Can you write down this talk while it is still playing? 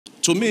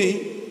To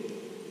me,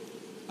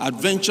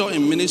 adventure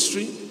in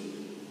ministry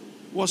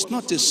was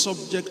not a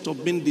subject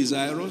of being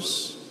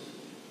desirous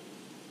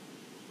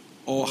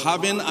or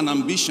having an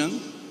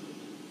ambition,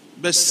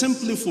 but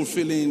simply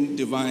fulfilling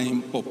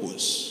divine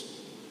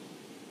purpose.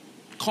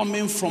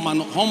 Coming from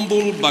an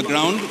humble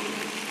background,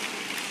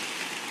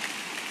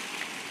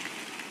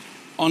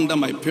 under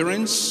my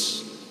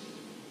parents,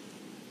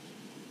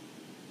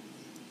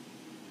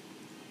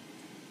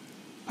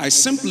 I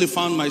simply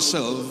found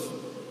myself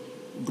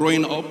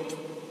growing up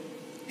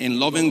in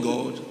loving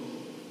God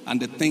and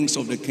the things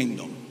of the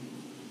kingdom.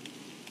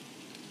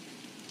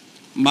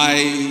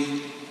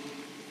 My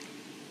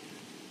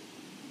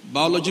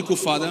biological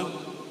father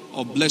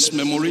of blessed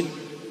memory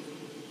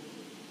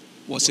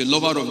was a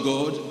lover of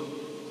God,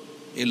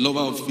 a lover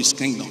of his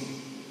kingdom.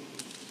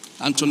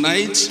 And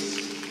tonight,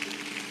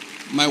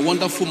 my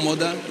wonderful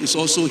mother is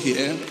also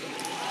here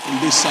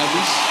in this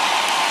service,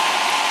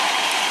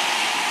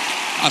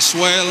 as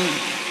well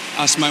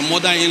as my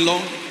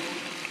mother-in-law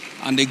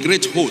and a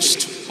great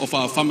host of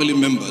our family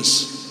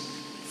members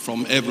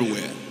from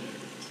everywhere.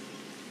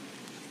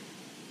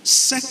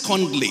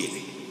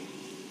 Secondly,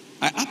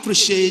 I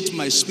appreciate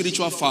my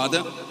spiritual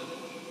father,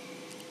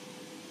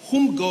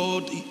 whom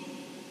God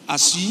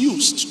has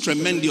used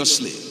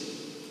tremendously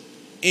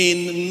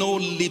in no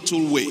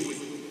little way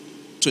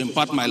to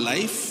impart my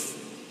life,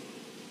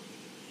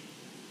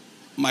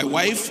 my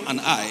wife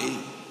and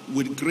I,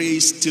 with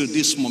grace till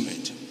this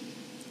moment.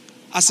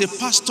 As a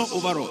pastor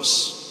over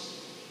us,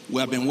 we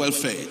have been well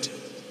fed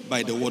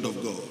by the word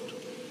of God.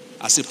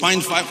 As a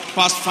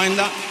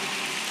pathfinder,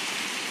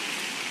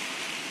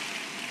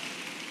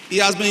 he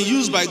has been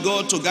used by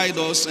God to guide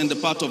us in the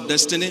path of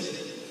destiny.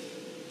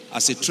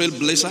 As a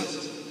trailblazer,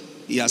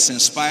 he has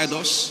inspired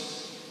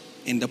us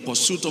in the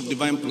pursuit of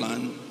divine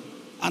plan.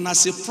 And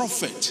as a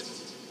prophet,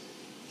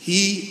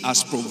 he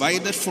has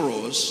provided for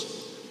us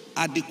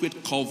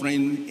adequate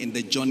covering in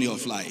the journey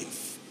of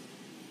life.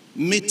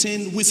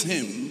 Meeting with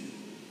him,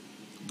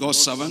 God's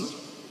servant,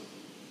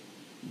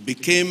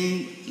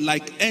 became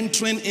like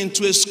entering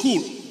into a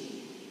school,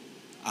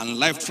 and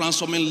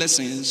life-transforming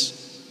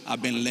lessons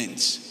have been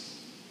learned.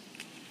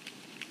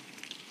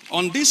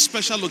 On this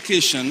special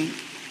occasion,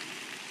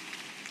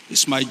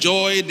 it's my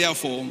joy,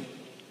 therefore,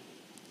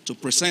 to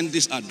present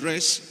this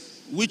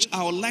address, which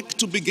I would like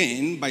to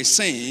begin by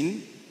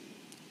saying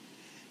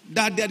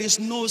that there is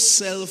no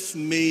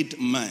self-made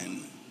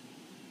man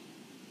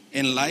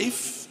in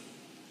life.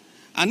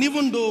 And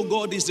even though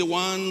God is the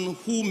one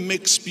who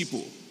makes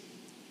people,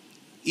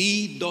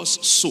 he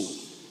does so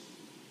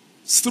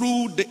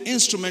through the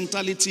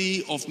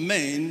instrumentality of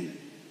men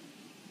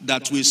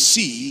that we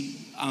see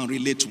and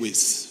relate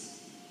with.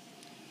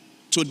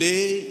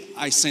 Today,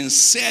 I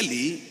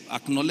sincerely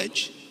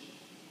acknowledge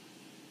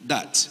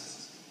that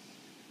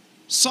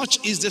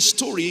such is the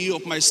story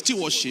of my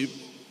stewardship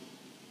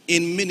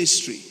in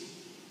ministry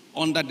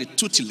under the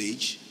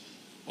tutelage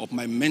of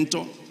my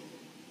mentor,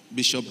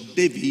 Bishop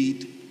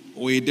David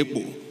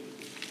Oyedepo,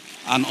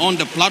 and on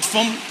the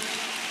platform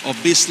of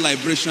this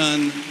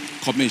Liberation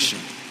Commission.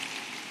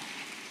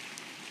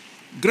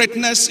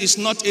 Greatness is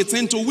not a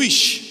thing to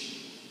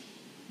wish,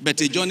 but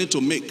a journey to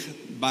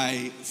make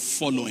by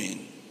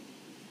following,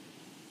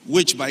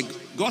 which by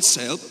God's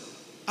help,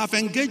 I've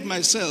engaged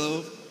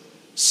myself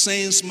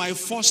since my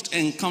first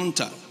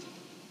encounter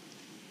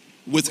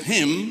with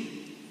him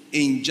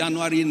in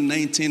January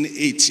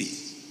 1980.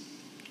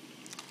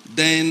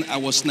 Then I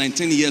was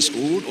 19 years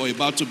old, or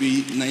about to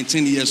be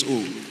 19 years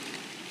old,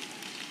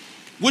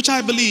 which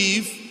I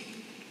believe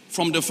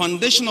from the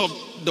foundation of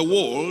the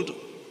world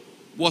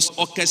was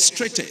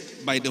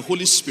orchestrated by the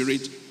Holy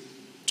Spirit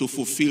to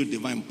fulfill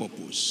divine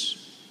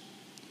purpose.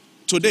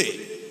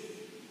 Today,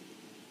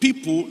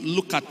 people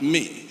look at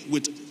me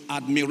with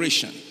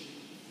admiration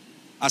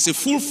as a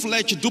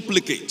full-fledged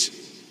duplicate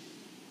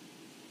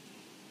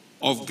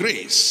of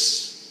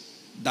grace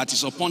that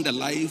is upon the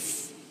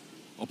life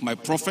of my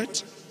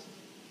prophet,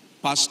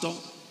 pastor,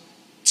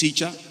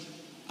 teacher,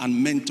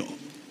 and mentor,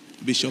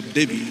 Bishop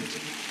David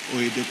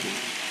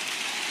Oyedepo.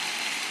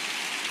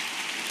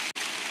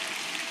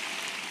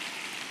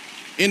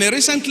 In a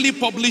recently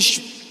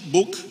published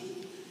book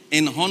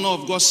in honor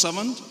of God's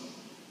servant,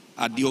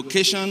 at the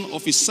occasion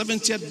of his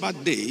 70th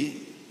birthday,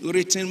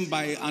 written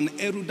by an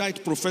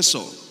erudite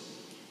professor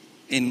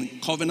in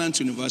Covenant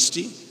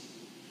University,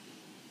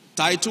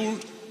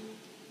 titled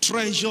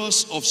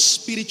Treasures of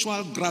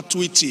Spiritual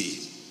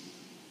Gratuity,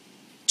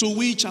 to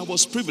which I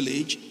was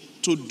privileged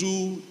to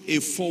do a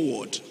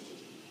foreword.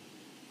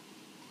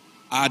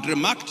 I had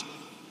remarked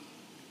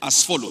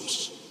as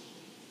follows: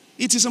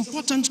 it is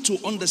important to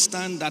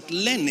understand that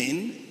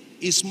learning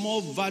is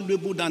more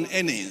valuable than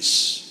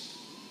earnings.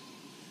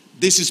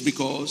 This is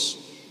because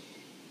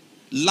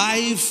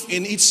life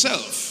in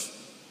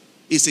itself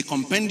is a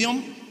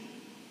compendium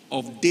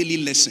of daily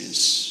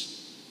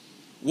lessons.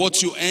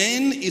 What you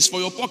earn is for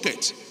your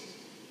pocket,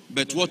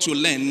 but what you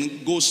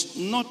learn goes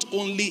not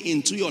only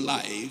into your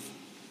life,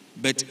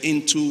 but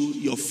into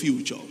your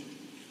future.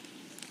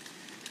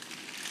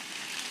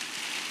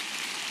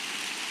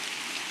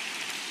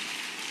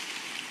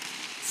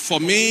 For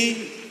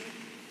me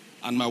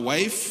and my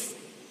wife,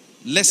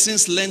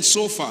 lessons learned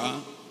so far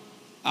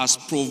has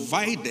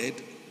provided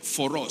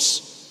for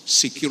us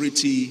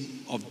security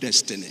of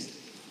destiny.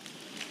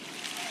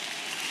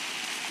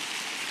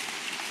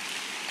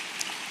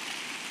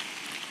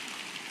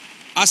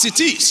 As it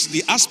is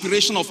the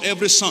aspiration of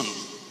every son,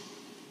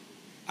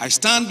 I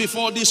stand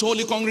before this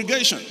holy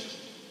congregation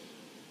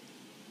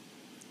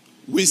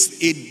with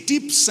a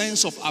deep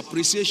sense of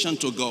appreciation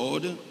to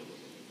God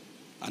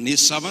and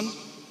his servant,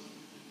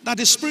 that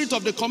the spirit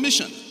of the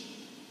commission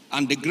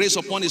and the grace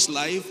upon his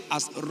life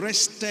has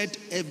rested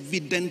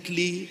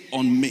evidently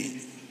on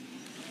me,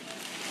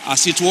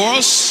 as it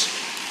was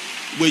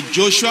with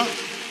Joshua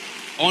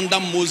under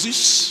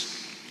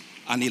Moses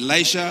and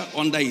Elisha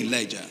under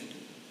Elijah,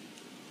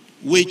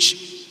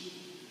 which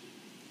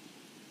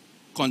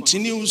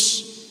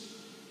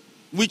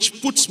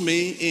puts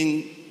me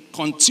in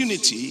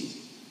continuity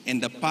in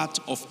the path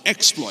of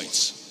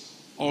exploits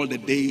all the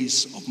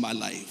days of my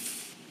life.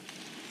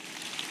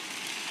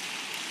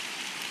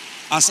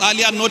 As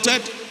earlier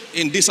noted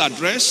in this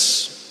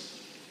address,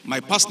 my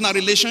personal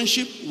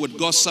relationship with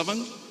God's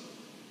servant,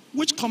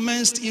 which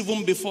commenced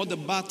even before the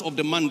birth of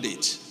the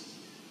mandate,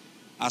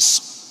 has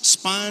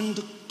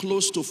spanned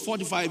close to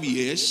 45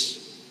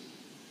 years,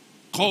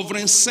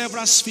 covering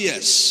several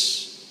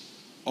spheres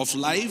of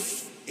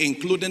life,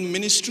 including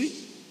ministry,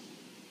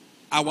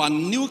 our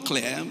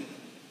nuclear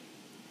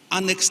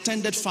and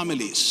extended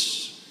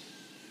families,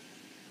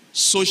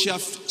 social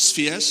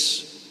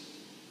spheres,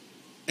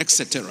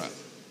 etc.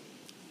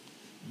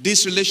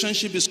 This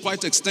relationship is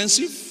quite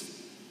extensive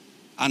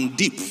and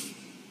deep,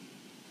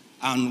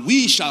 and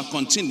we shall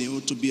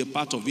continue to be a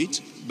part of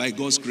it by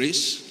God's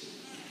grace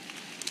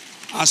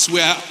as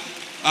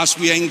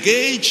we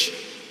engage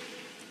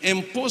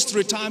in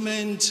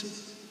post-retirement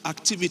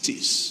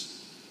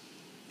activities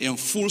in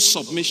full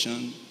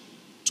submission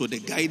to the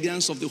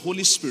guidance of the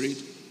Holy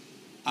Spirit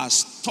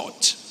as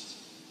taught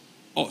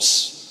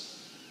us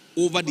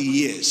over the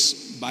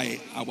years by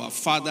our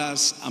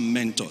fathers and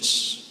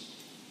mentors.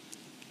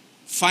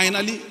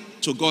 Finally,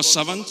 to God's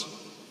servant,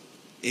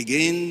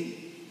 again,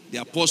 the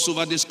apostle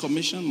over this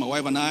commission, my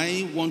wife and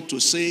I want to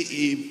say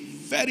a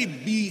very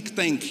big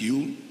thank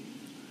you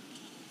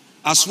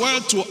as well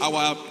to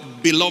our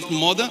beloved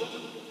mother,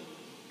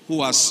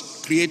 who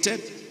has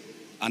created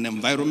an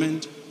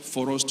environment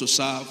for us to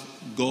serve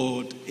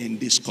God in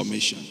this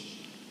commission.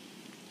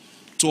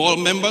 To all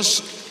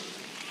members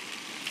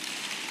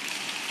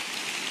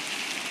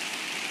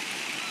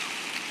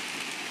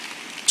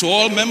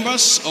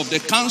of the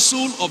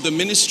council of the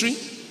ministry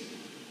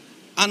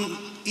and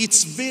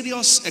its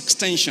various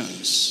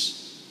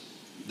extensions,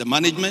 the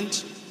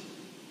management,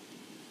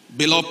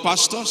 beloved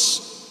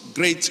pastors,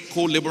 great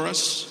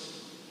co-laborers,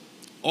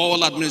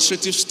 all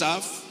administrative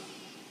staff,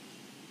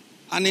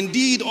 and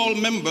indeed all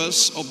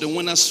members of the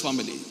Winners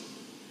family,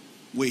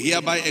 we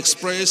hereby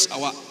express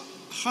our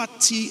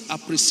hearty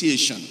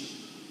appreciation.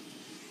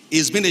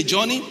 It's been a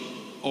journey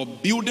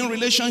of building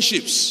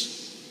relationships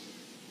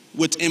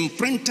with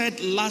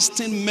imprinted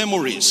lasting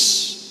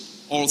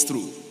memories all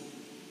through.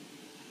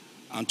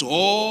 And to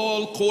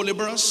all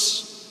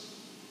co-laborers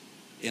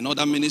in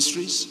other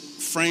ministries,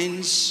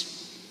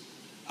 friends,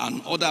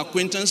 and other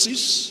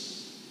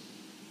acquaintances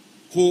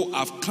who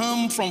have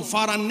come from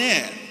far and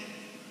near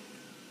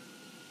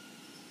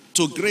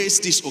to grace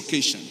this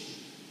occasion,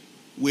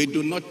 we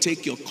do not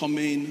take your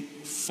coming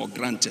for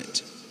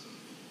granted.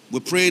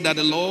 We pray that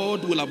the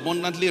Lord will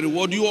abundantly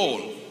reward you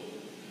all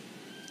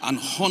and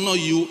honor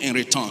you in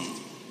return.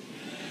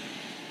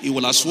 He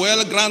will as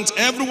well grant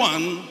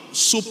everyone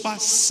super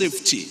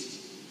safety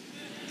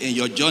in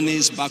your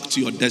journeys back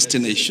to your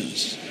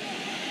destinations.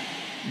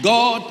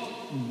 God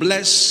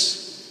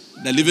bless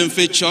the Living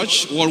Faith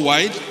Church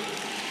worldwide.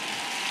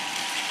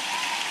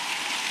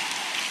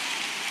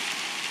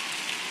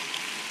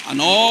 And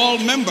all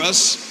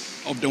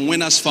members of the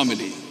Winners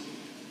family.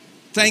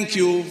 Thank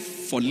you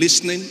for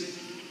listening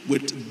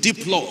with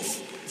deep love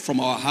from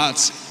our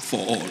hearts for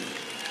all.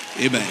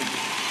 Amen.